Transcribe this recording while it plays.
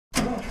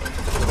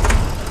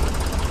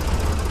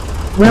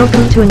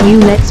Welcome to a new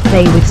Let's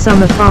Play with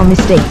Summer Farm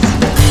Estates.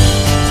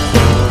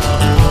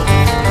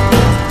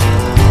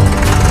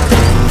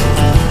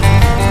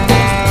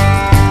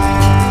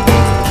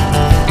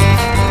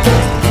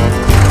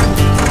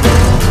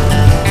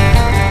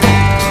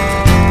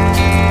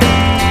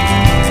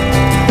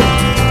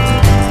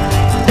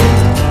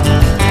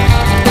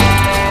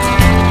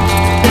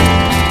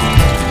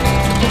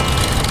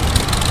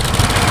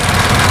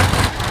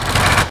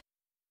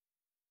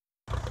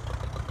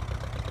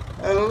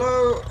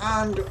 Hello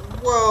and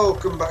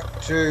welcome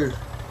back to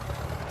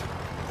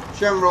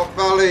Shamrock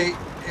Valley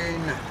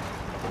in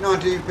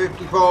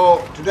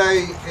 1954.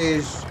 Today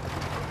is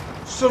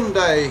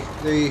Sunday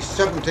the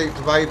 17th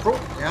of April.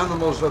 The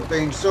animals have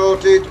been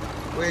sorted.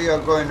 We are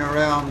going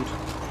around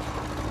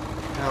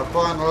our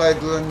final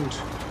headland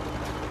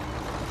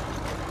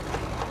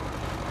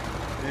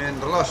in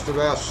the last of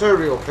our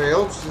cereal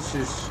fields. This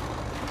is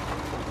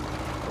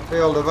a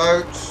field of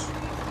oats.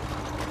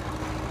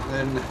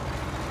 Then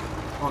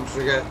once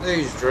we get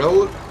these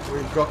drilled,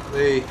 we've got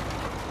the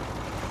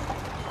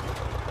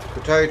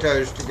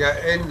potatoes to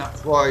get in.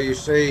 That's why you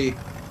see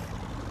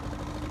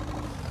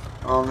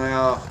on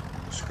our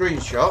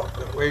screenshot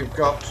that we've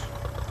got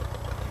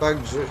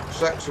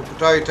sacks of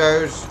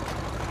potatoes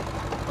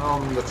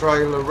on the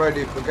trailer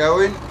ready for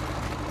going.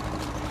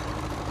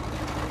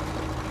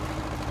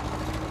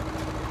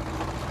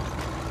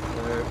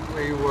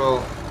 We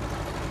will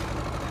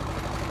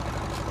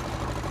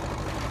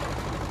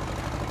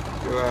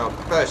do our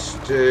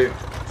best to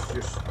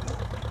just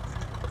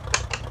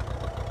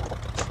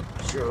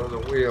ensure the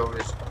wheel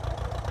is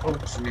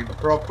functioning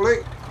properly.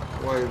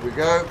 Away we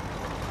go.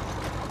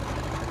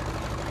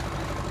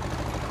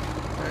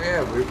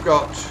 Yeah, we've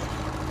got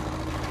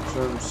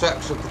some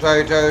sacks of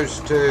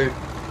potatoes to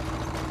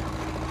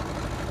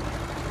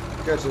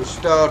get us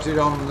started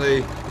on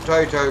the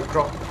potato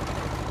crop,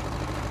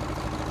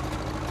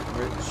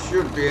 which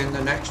should be in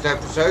the next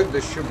episode.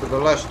 This should be the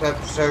last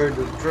episode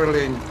of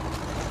drilling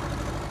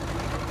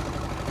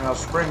our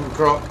spring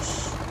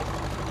crops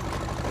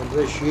of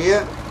this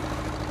year.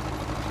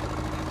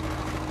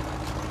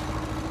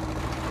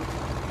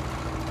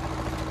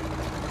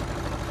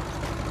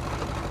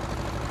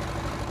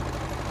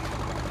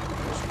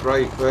 This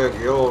grey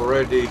Fergie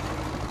already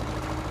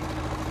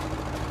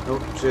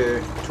up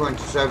to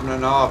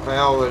 27.5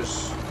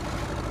 hours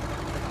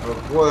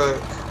of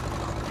work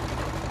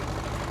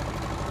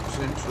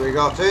since we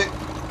got it.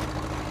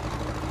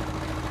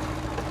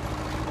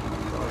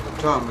 By the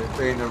time we've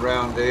been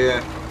around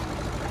here,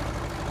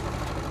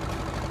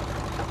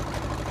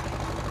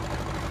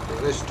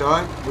 this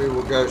time we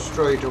will go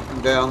straight up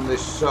and down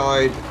this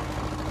side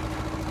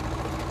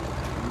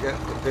and get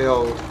the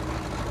field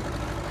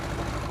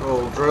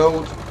all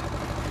drilled.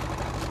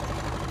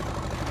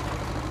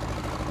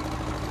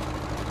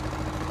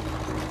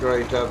 It's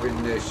great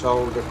having this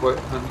old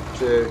equipment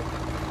to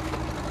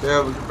be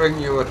able to bring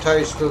you a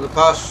taste of the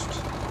past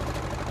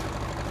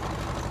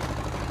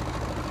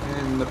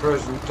in the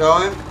present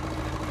time.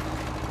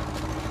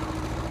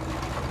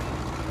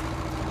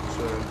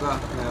 So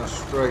that now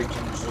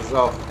straightens us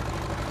off.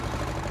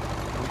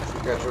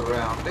 Get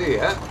around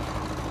here,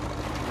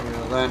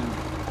 we'll then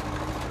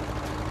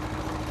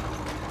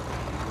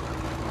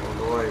all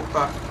the way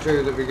back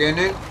to the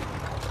beginning.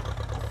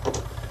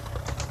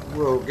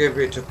 We'll give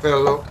it a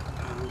fill up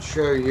and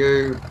show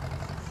you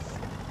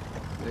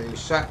the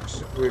sacks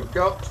that we've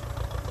got.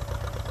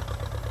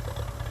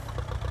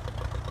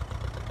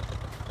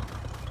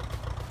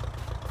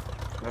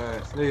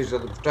 These are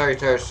the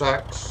potato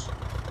sacks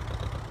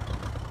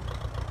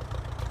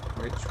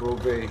which will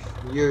be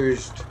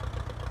used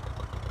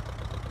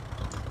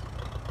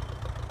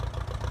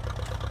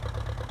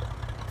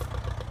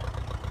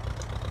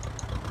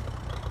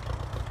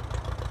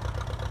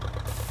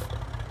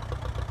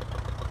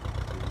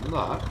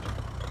that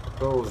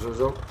fills us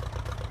up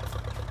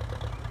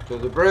to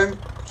the brim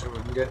so we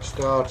can get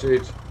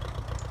started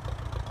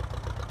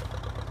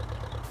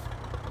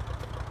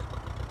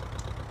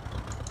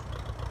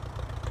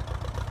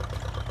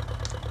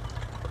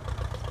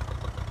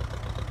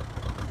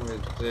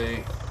with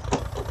the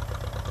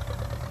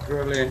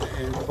drilling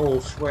in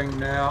full swing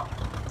now.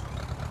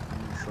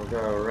 We shall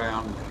go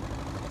around,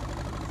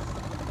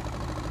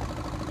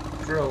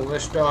 drill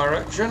this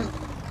direction.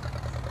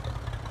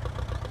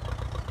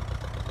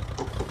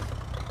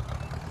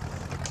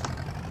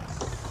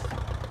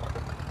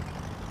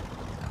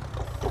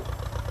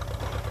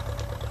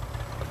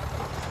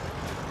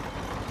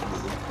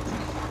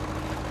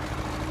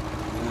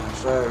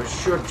 So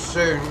should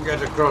soon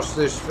get across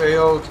this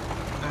field,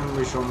 and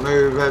we shall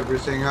move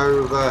everything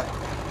over.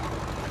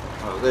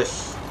 Well,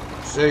 this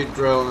seed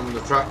drill and the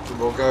tractor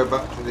will go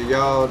back to the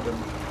yard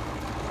and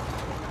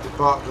be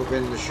parked up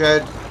in the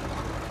shed.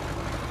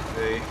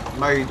 The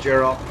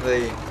major on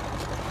the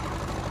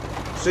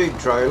seed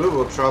trailer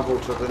will travel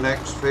to the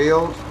next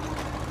field,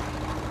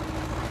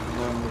 and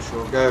then we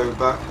shall go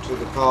back to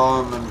the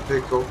farm and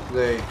pick up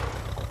the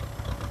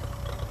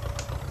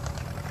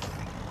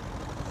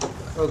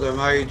other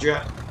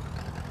major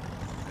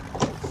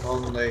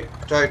on the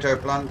potato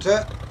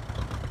planter.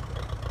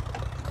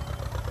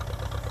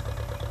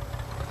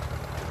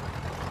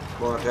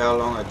 quite how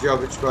long a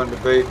job it's going to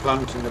be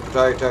planting the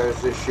potatoes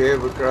this year.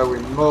 We're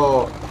growing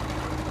more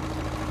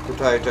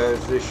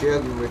potatoes this year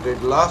than we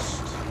did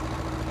last.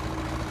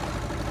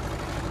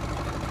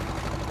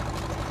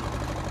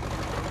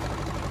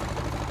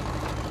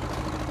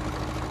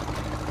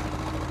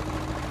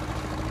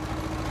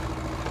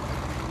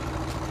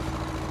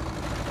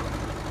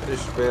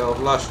 This field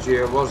last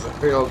year was a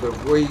field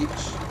of wheat,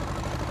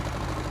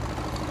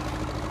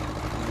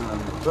 and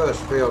the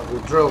first field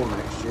we drill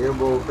next year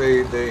will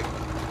be the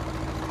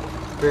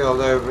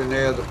field over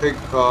near the pig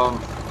farm,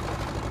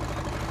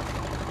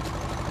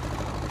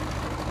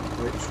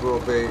 which will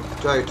be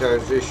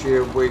potatoes this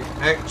year, wheat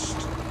next.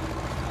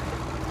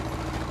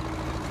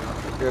 That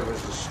will give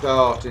us a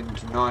start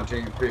into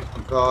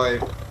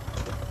 1955.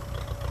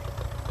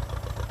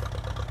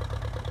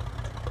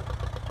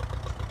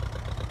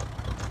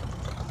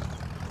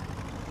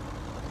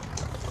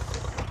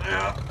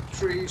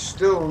 Trees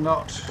still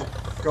not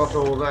got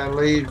all their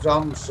leaves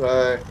on,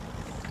 so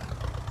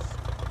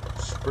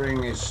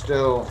spring is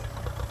still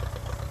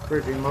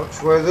pretty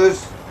much with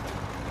us.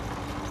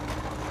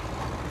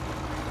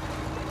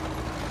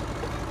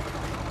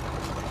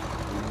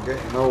 And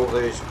getting all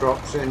these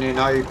crops in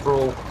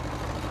April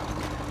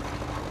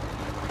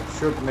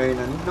should mean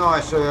a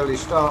nice early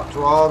start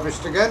to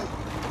harvest again.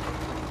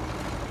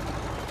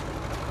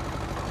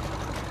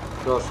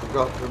 Of course, we've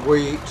got the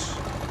wheat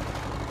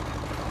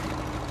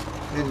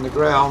in the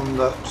ground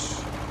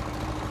that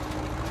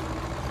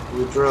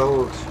we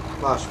drilled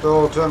last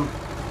autumn.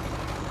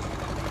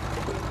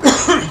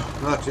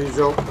 That is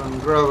up and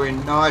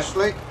growing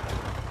nicely.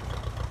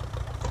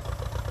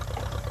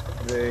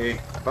 The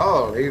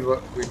barley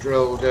that we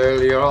drilled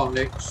earlier on,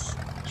 it's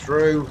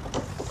through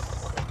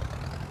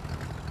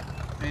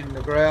in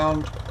the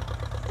ground.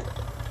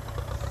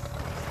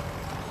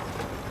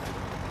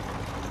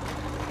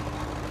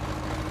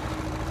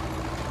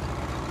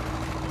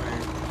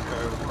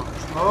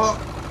 More.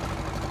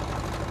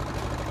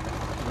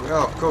 We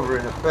are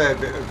covering a fair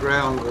bit of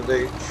ground with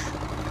each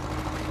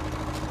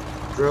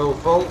drill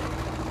full.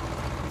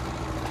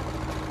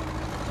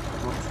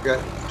 Once we get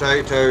the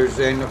potatoes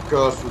in, of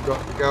course we've got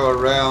to go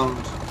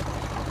around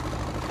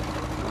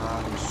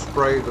and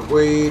spray the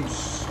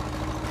weeds,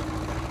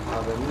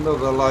 add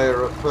another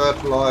layer of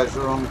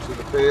fertiliser onto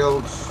the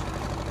fields,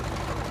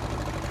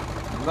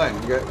 and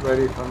then get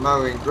ready for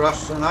mowing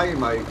grass and hay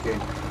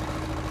making.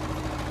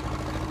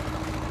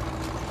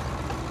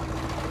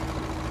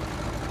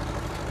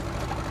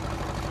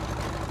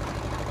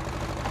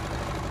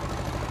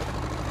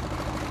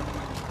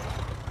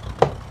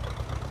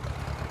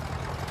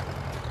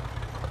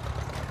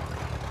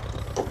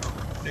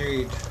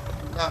 Need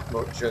that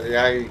much of the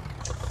hay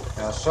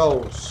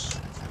ourselves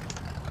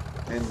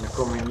in the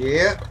coming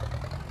year,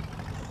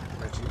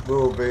 but it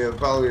will be a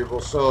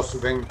valuable source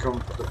of income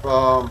for the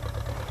farm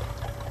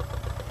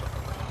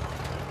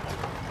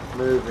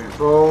moving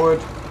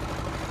forward.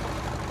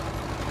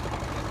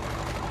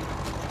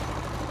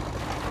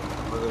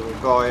 Whether we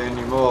buy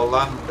any more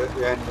land at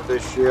the end of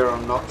this year,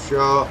 I'm not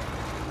sure.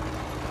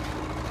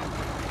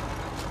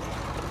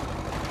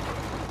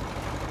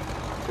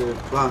 We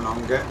plan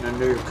on getting a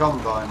new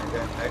combine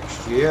again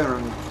next year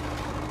and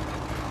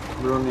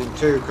running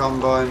 2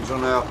 combines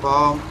on our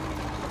farm.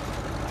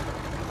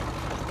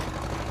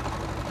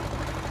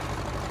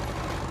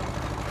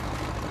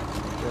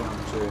 Down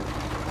to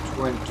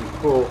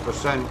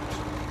 24%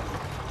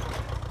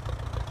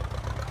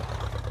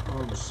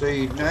 on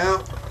seed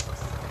now.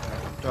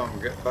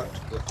 Don't get back to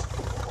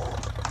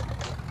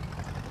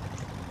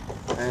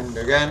the end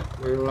again.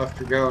 We'll have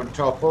to go and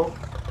top up.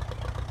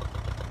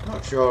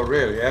 Not sure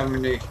really how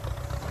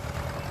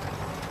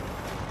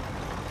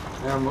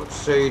much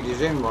seed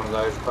is in one of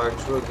those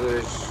bags, whether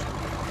there's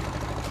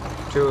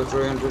 200 or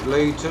 300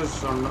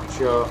 litres, I'm not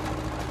sure.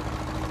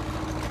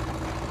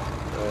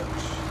 But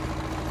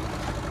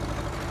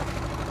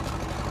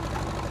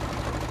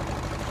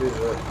it is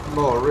a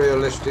more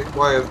realistic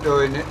way of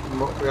doing it than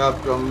what we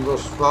have done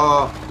thus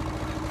far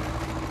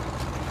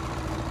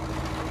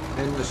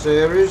in the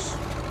series.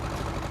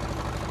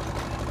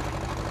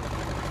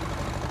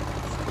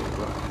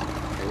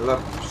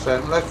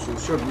 11% left, so we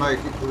should make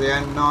it to the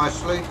end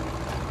nicely, and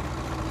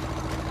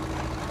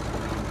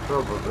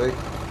probably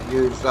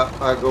use that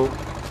bag up.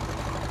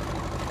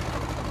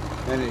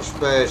 Any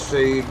spare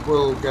seed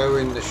will go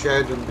in the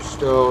shed and be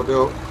stored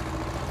up.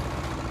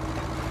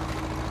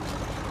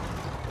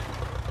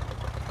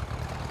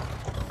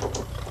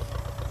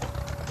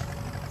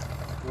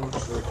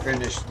 Once we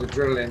finish the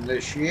drilling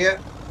this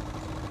year,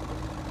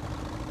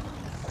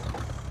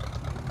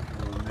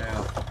 we'll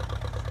now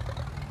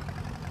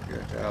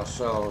get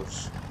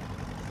ourselves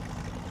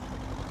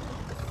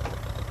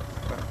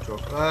backed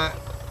up there.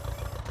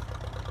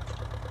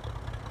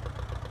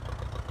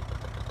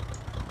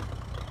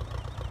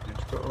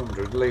 It's got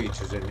 100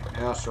 litres in it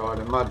now, so I'd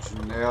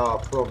imagine they are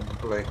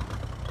probably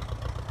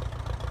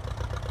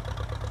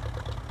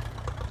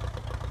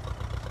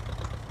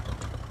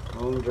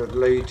 100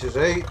 litres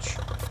each.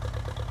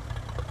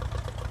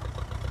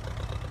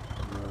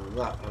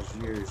 That has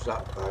used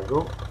that bag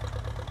up.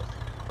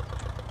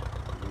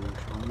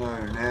 I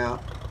know now.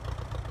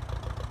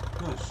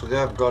 Oh, so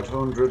they've got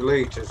 100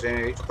 litres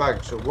in each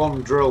bag, so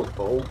one drill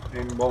full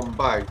in one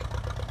bag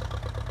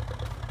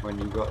when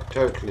you've got a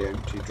totally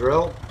empty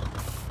drill.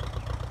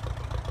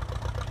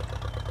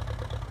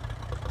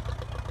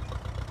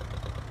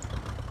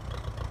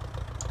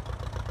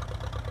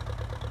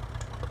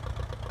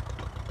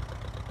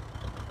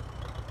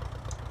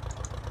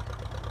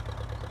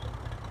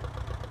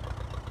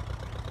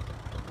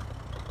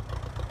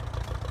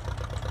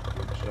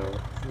 So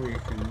we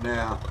can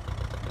now,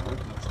 no,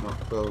 that's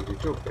not filled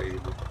it up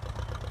either.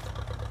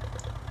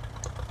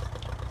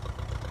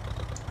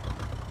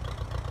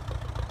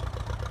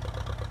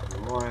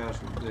 Why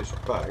hasn't this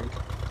bag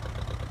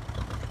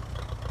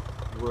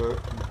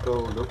worked and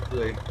filled up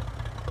the,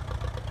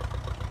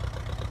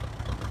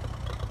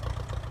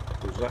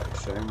 because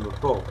that's saying we're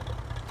full.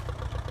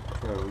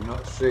 So we're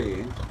not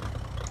seeing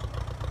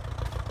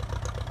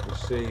the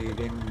seed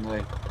in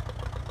the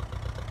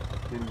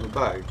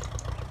bag.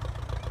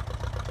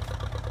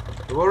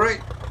 Not to worry,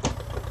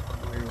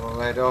 we will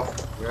head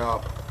off. We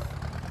are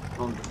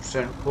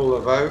 100% full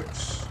of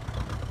oats.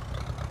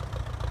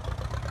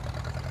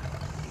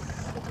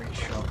 We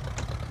shall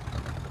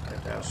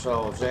get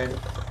ourselves in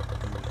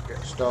and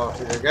get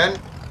started again.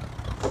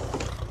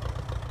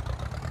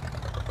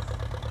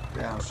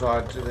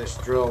 Downside to this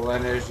drill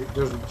then is it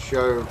doesn't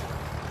show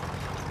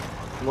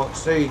what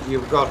seed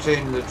you've got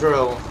in the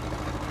drill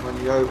when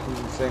you open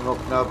the thing up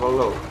and have a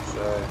look.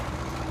 So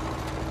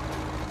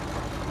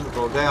a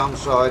little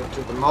downside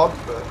to the mod,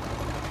 but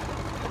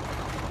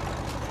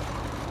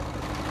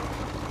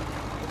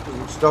it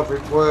doesn't stop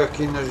it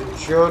working as it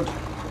should.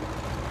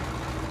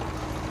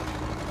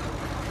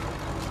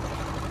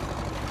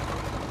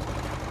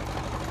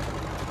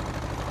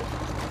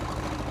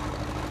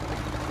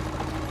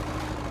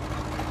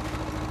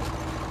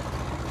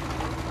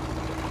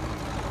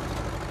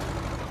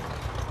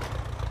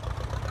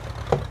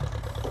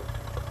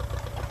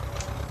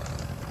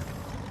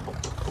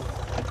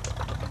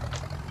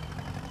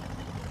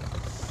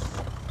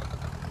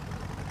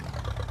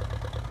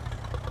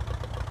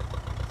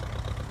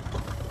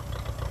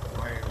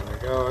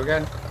 Go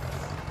again.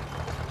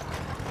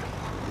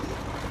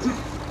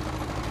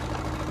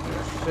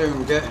 We're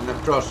soon getting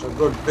across a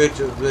good bit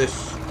of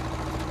this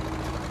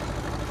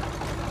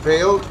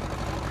field,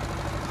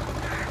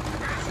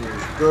 which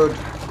is good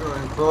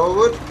going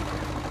forward.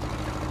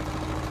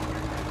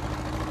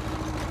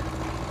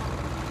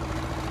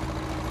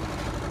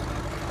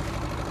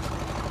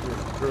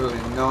 Just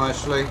drilling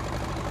nicely.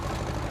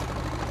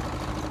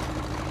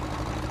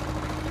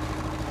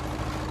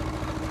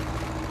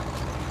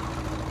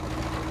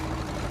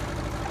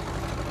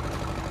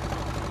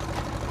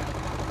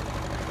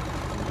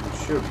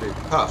 Should be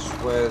past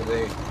where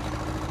the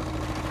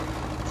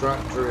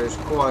tractor is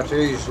quite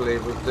easily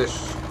with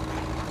this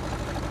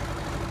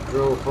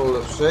drill full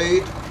of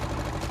seed.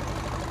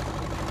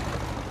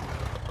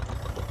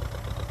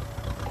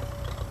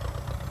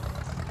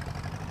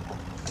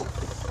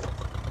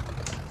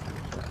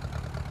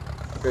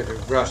 A bit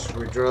of grass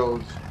we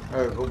drilled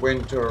over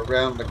winter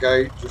around the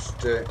gate just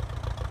to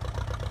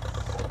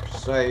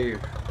save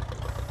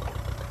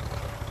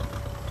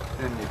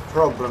any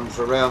problems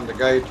around the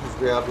gate as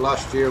we had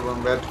last year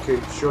when we had to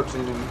keep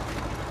shutting them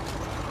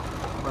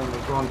when we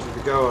wanted to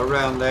go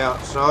around the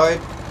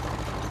outside.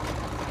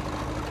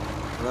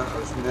 That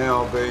has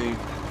now been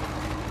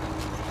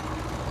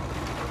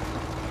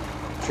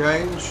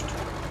changed.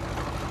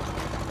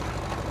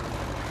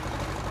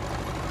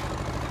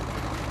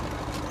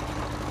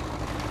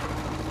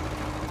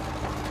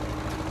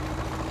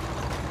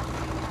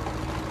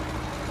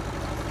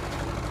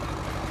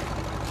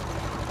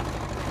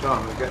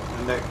 Time we get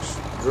the next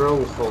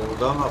drill full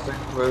done, I think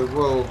we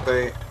will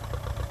be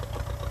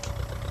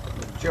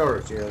the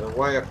majority of the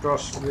way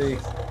across the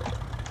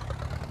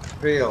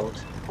field.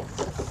 So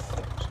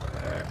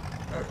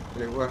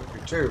hopefully it won't be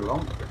too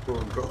long before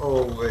we've got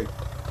all the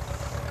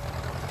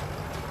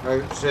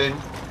oats in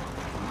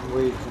and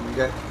we can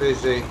get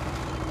busy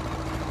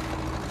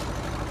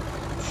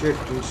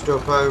shifting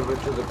stuff over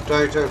to the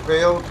potato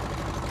field,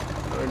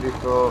 ready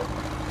for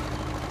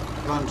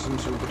planting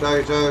some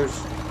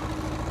potatoes.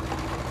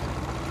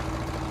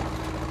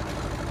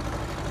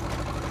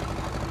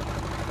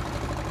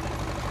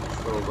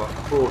 Got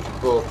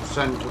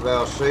 44% of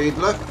our seed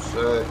left,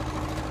 so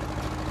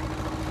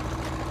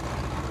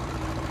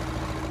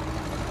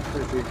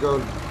pretty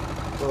good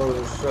for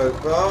us so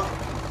far.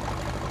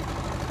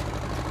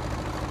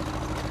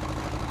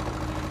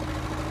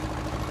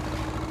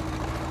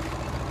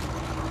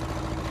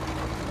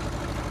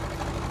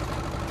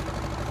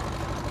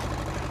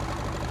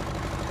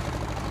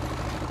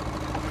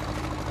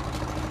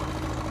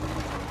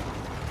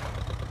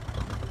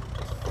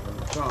 By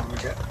the time we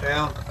get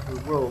down, we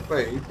will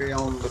be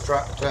beyond the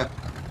tractor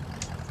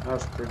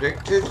as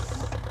predicted. And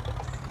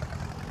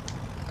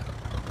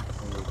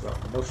we've got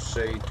enough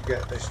seed to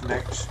get this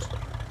next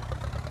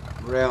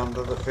round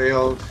of the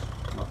field.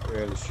 Not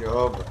really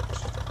sure, but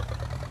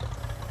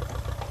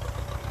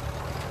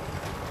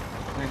I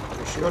think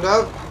we should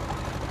have.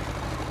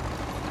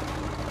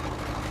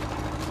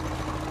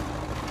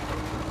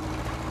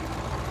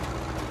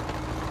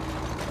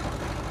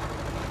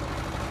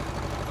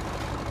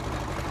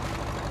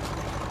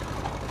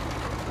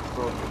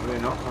 probably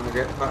not going to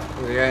get back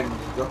to the end.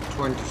 We've got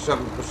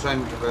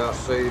 27% of our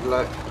seed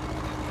left.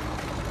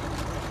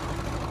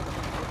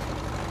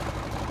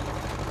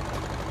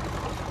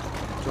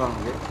 Trying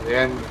to get to the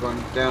end, we're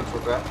going down to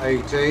about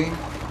 18.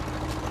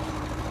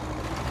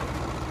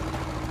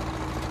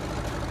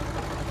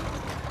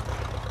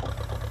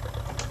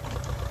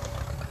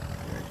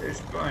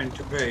 It's going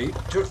to be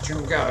touch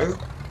and go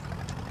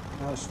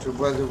as to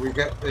whether we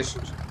get this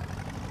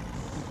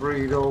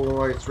breed all the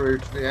way through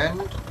to the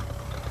end.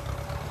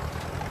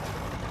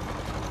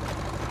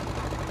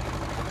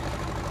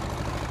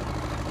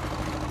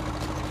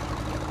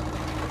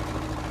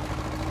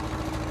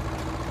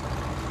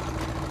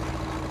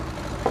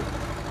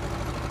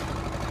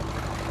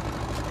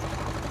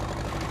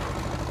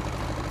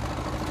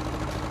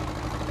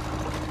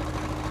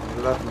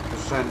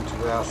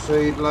 Of our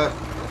seed left.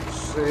 Let's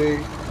see,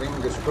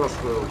 fingers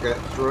crossed we'll get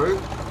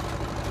through.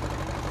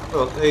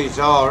 But these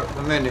are at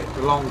the minute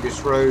the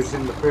longest rows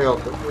in the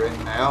field that we're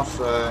in now,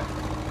 so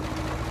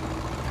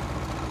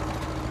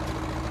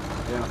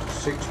down to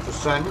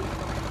 6%,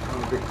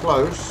 going to be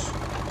close.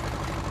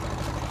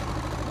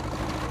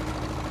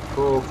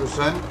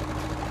 4%.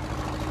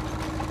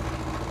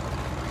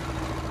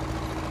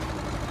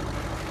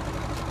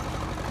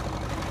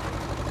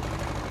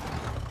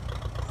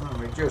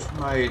 Just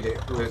made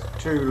it with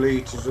 2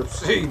 litres of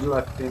seed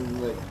left in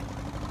the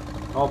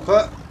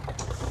hopper.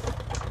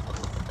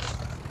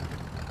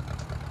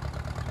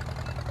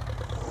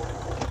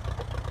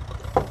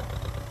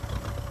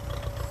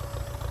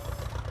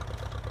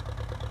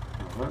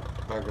 A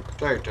bag of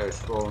potatoes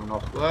falling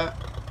off there.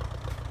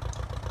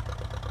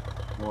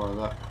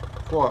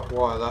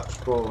 Why that's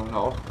fallen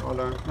off, I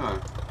don't know.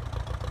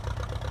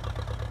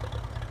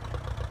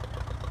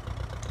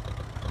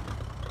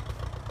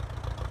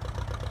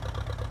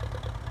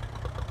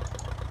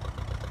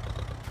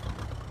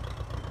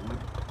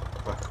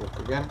 Back up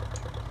again.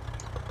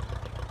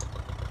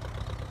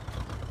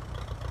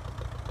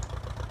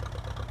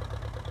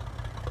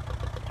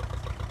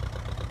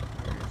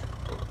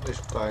 Put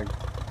this bag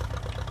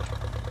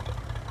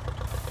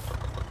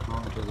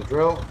onto the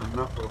drill and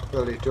that will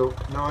fill it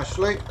up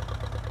nicely.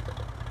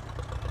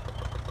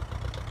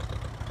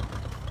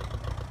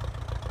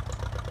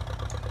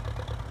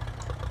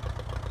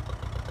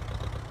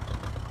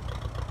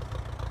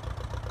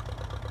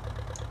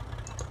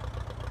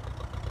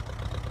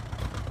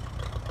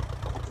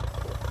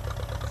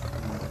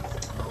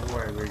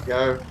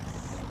 Go.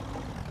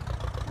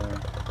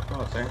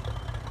 I think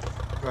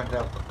we're going to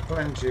have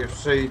plenty of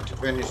seed to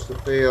finish the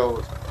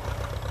field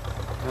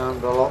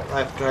and a lot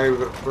left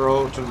over for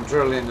autumn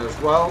drilling as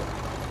well.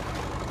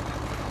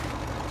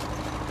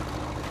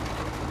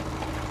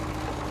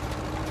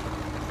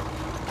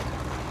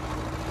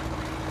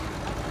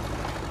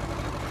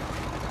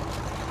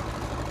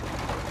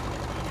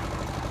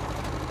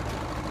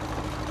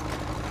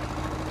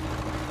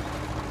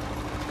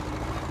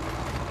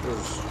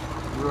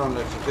 Run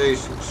at a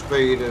decent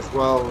speed as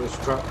well, this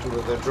tractor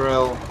with a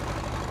drill.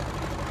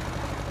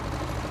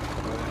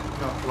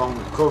 Not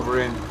long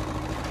covering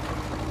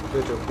a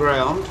bit of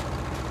ground.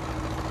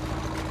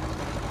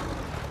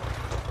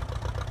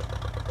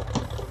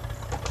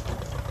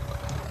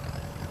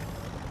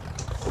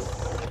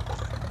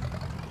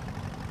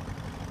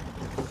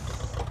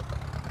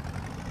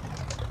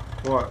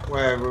 Quite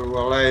where we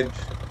will head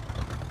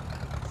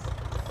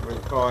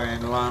with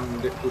buying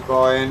land, if we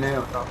buy any,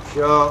 I'm not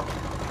sure.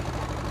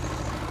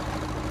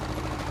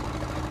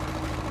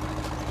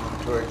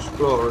 To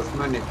explore as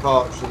many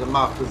parts of the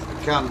map as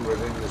we can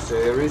within the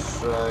series,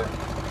 so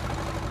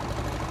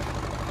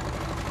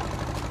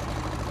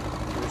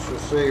we shall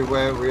see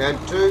where we head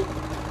to.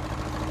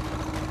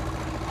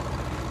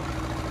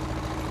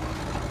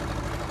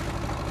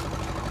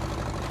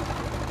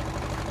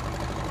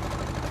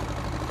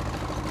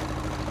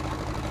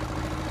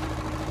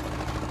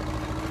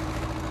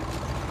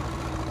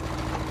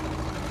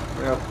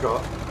 We have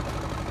got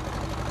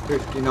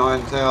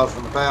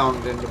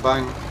 £59,000 in the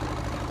bank.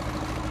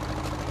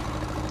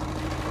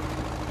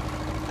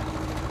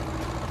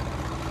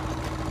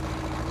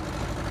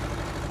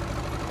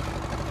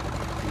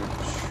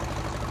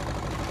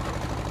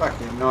 Back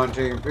in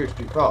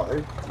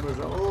 1955 was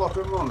a lot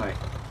of money.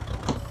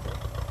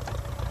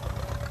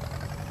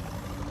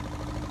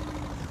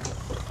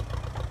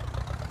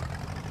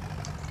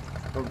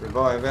 Probably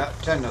buy about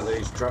 10 of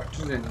these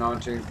tractors in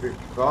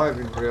 1955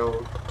 in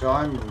real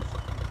time with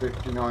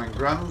 59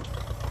 grand.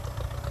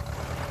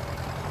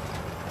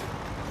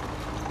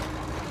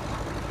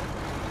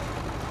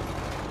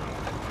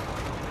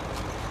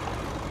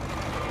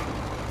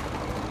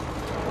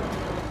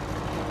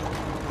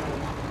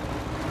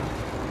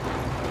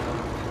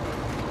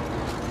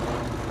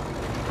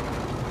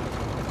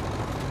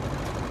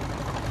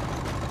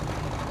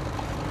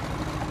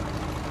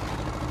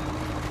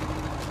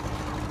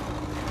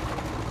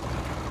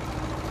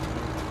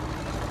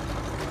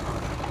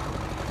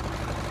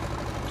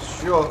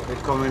 Shortly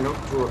coming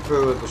up to a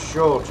few of the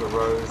shorter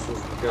rows as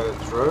we go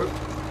through.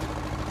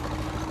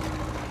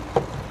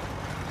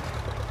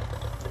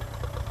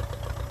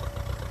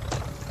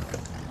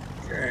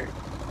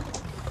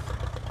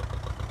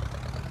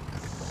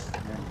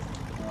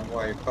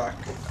 way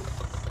back to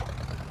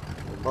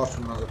the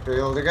bottom of the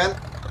field again,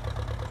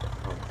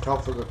 on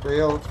top of the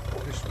field.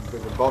 This will be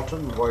the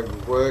bottom, the way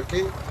we're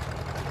working.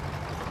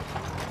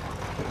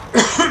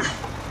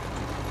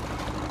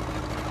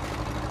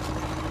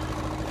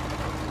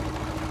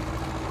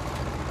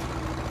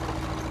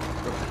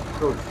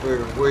 Good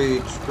few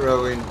weeds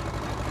growing,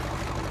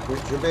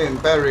 which are being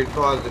buried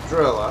by the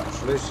drill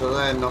actually, so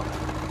they're not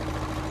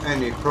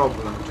any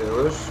problem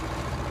to us.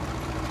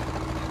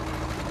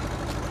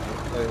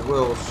 They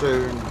will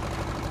soon,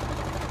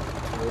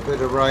 with a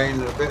bit of rain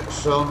and a bit of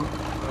sun,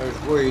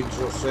 those weeds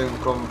will soon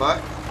come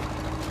back.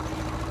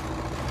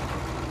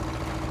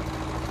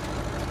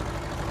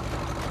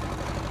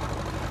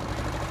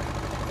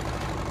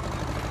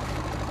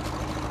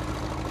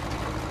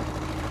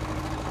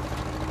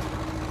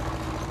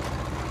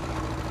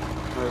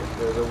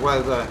 Hopefully the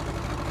weather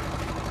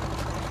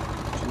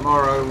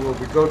tomorrow will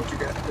be good to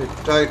get the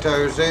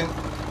potatoes in.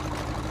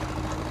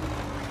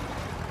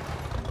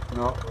 If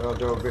not, we'll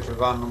do a bit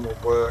of animal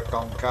work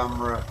on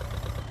camera.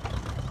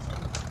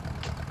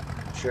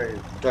 Show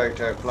you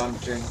potato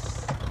planting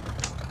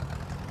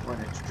when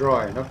it's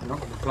drying up. I'm not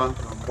going to plant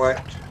them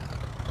wet.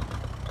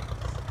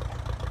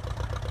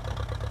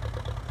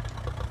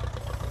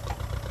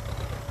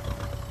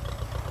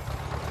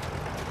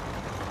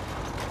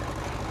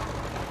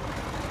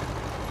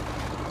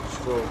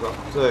 Still got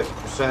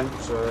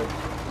 30%, so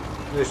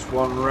this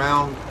one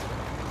round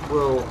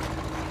will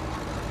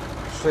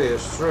see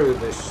us through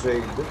this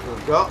seed that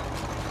we've got.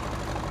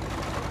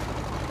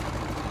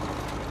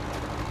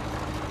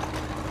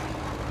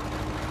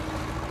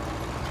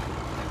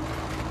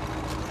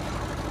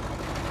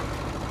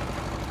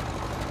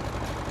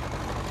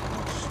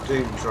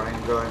 Steam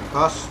train going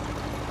past.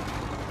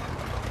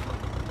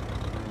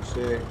 You can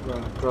see it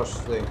going across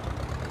the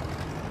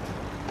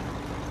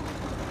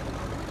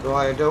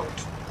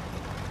viaduct.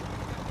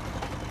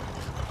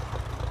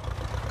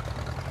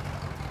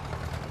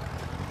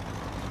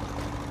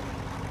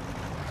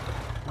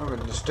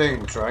 Having the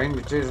steam train,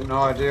 it is an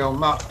ideal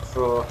map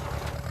for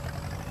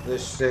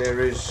this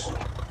series.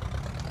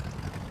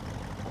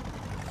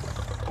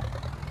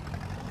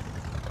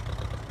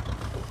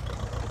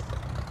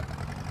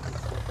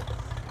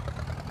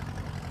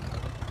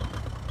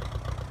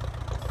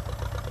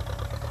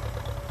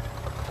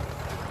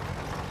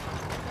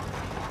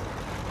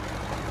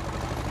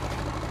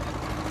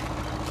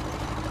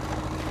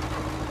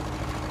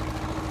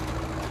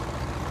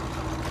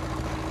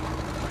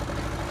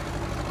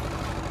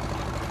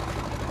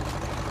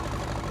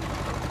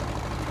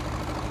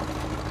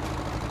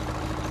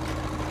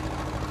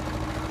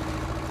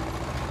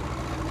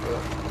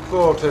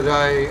 For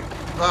today,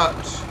 that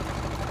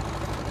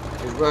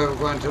is where we're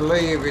going to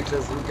leave it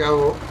as we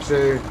go up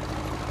to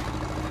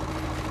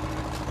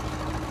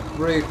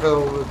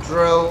refill the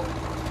drill.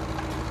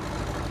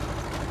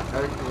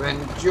 Hope you've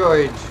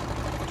enjoyed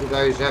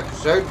today's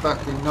episode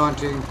back in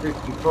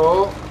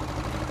 1954.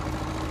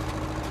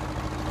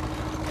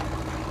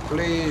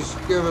 Please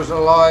give us a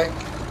like,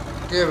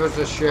 give us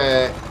a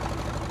share,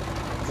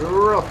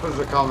 drop us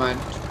a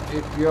comment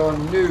if you're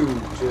new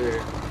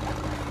to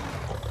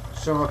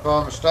Summer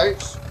Farm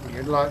Estates and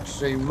you'd like to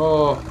see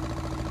more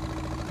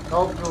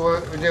of the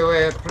work we do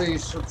here.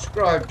 Please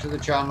subscribe to the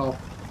channel,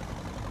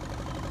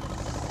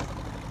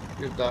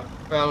 give that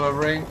bell a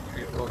ring,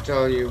 it will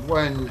tell you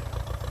when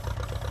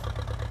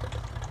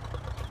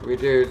we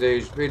do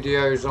these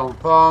videos on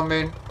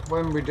farming,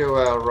 when we do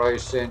our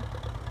racing.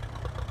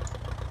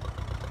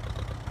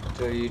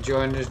 Until you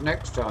join us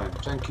next time,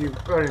 thank you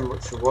very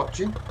much for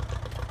watching.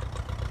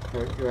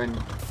 Hope you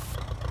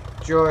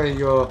enjoy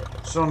your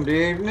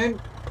Sunday evening,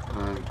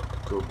 and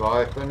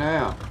goodbye for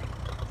now.